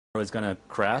is going to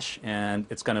crash and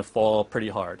it's going to fall pretty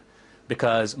hard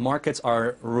because markets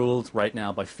are ruled right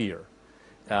now by fear.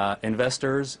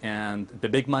 Investors and the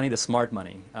big money, the smart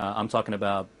money, I'm talking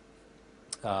about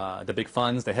the big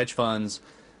funds, the hedge funds,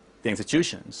 the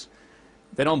institutions,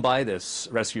 they don't buy this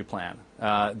rescue plan.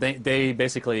 They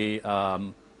basically,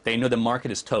 they know the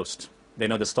market is toast. They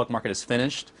know the stock market is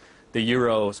finished. The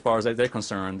euro, as far as they're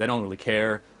concerned, they don't really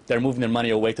care. They're moving their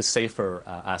money away to safer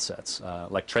assets,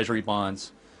 like treasury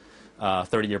bonds,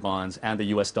 30-year bonds, and the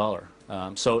US dollar.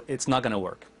 So it's not going to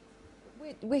work.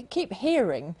 We keep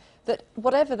hearing that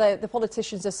whatever the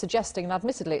politicians are suggesting, and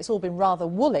admittedly it's all been rather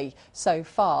woolly so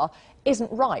far,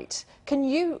 isn't right. Can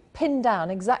you pin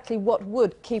down exactly what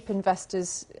would keep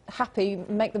investors happy,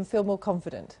 make them feel more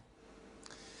confident?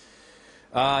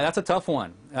 That's a tough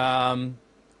one.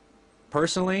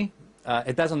 Personally,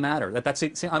 it doesn't matter.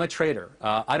 See, I'm a trader.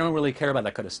 I don't really care about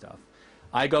that kind of stuff.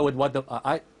 I go with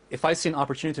what if I see an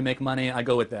opportunity to make money, I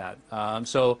go with that.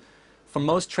 So for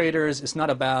most traders, it's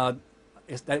not about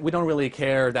we don't really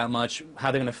care that much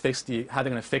how they're going to fix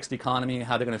the economy,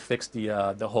 how they're going to fix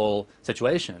the whole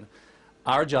situation.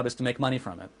 Our job is to make money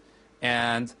from it.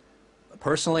 And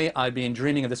personally, I've been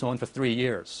dreaming of this moment for 3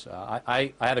 years.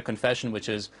 I have a confession, which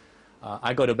is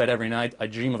I go to bed every night, I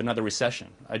dream of another recession.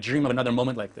 I dream of another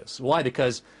moment like this. Why?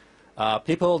 Because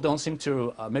people don't seem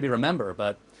to maybe remember,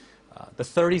 but the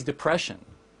 30s depression,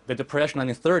 the depression in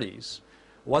the 30s,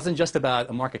 wasn't just about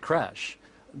a market crash.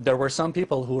 There were some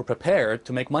people who were prepared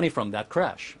to make money from that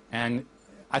crash. And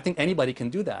I think anybody can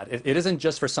do that. It isn't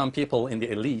just for some people in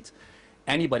the elite.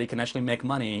 Anybody can actually make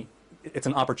money. It's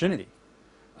an opportunity.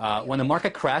 When the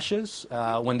market crashes,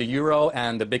 when the euro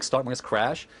and the big stock markets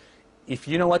crash, if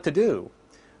you know what to do,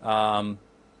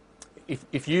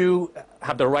 if you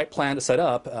have the right plan to set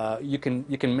up, you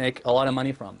can make a lot of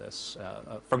money from this.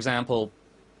 For example,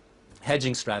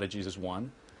 hedging strategies is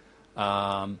one.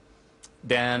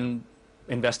 Then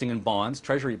investing in bonds,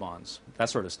 treasury bonds, that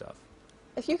sort of stuff.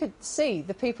 If you could see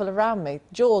the people around me,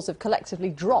 jaws have collectively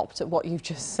dropped at what you've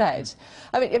just said.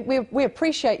 I mean, we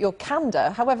appreciate your candour,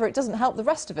 however, it doesn't help the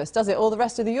rest of us, does it, or the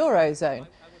rest of the Eurozone? I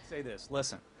would say this,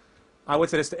 listen, I would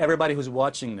say this to everybody who's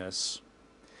watching this.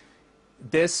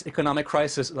 This economic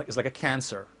crisis is like a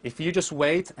cancer. If you just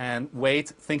wait and wait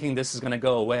thinking this is going to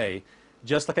go away,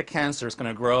 just like a cancer, it's going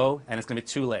to grow and it's going to be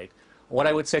too late. What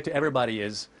I would say to everybody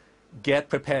is get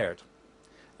prepared.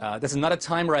 This is not a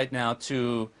time right now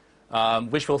to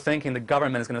wishful thinking the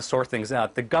government is going to sort things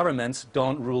out. The governments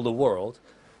don't rule the world.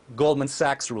 Goldman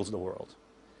Sachs rules the world.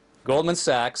 Goldman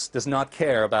Sachs does not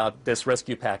care about this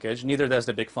rescue package, neither does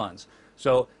the big funds.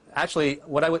 So actually,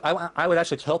 what I would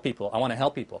actually tell people, I want to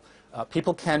help people.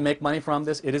 People can make money from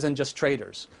this. It isn't just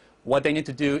traders. What they need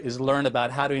to do is learn about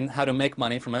how to make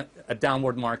money from a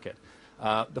downward market.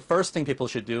 The first thing people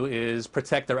should do is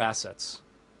protect their assets,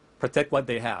 protect what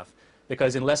they have.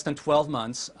 Because in less than 12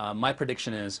 months, my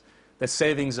prediction is that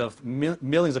savings of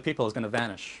millions of people is going to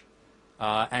vanish.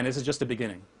 And this is just the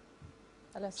beginning.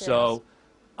 So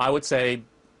I would say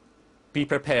be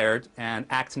prepared and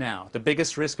act now. The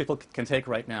biggest risk people can take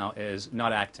right now is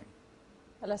not acting.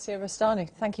 Alessia Rastani,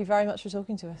 thank you very much for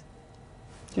talking to us.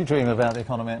 Do you dream about the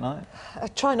economy at night? I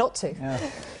try not to.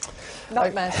 Yeah.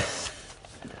 Nightmares.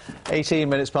 18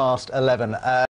 minutes past 11.